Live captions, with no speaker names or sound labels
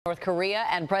North Korea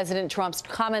and President Trump's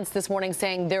comments this morning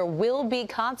saying there will be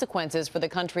consequences for the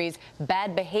country's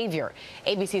bad behavior.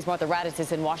 ABC's Martha Raddatz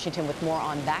is in Washington with more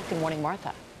on that. Good morning,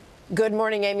 Martha. Good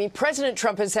morning, Amy. President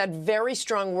Trump has had very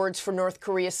strong words for North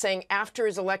Korea, saying after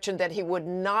his election that he would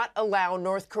not allow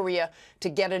North Korea to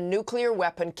get a nuclear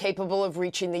weapon capable of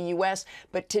reaching the U.S.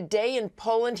 But today in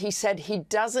Poland, he said he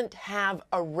doesn't have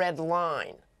a red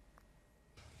line.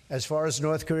 As far as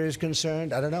North Korea is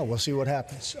concerned, I don't know. We'll see what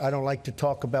happens. I don't like to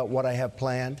talk about what I have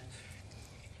planned,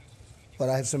 but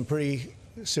I have some pretty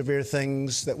severe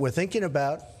things that we're thinking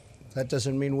about. That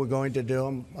doesn't mean we're going to do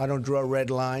them. I don't draw red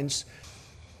lines.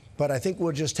 But I think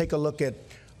we'll just take a look at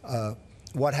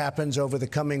what happens over the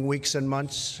coming weeks and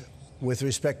months with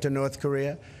respect to North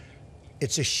Korea.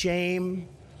 It's a shame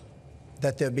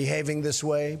that they're behaving this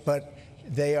way, but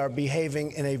they are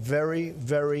behaving in a very,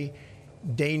 very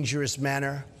dangerous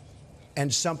manner,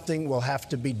 and something will have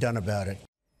to be done about it.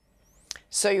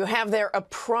 So you have there a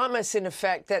promise, in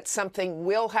effect, that something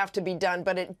will have to be done,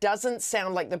 but it doesn't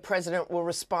sound like the president will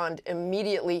respond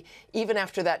immediately, even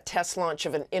after that test launch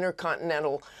of an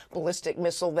intercontinental ballistic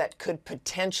missile that could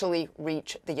potentially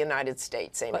reach the United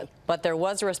States, Amy. But there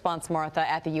was a response, Martha,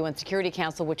 at the UN Security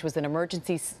Council, which was an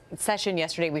emergency session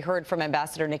yesterday. We heard from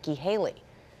Ambassador Nikki Haley.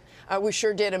 We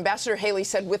sure did. Ambassador Haley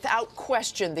said, without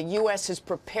question, the U.S. is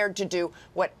prepared to do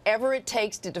whatever it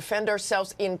takes to defend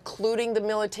ourselves, including the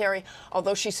military,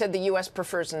 although she said the U.S.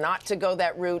 prefers not to go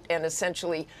that route, and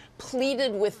essentially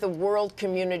pleaded with the world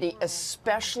community,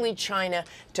 especially China,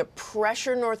 to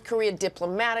pressure North Korea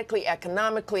diplomatically,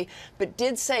 economically, but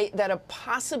did say that a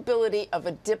possibility of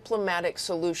a diplomatic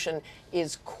solution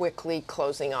is quickly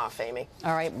closing off, Amy.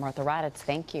 All right, Martha Raddatz,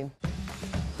 thank you.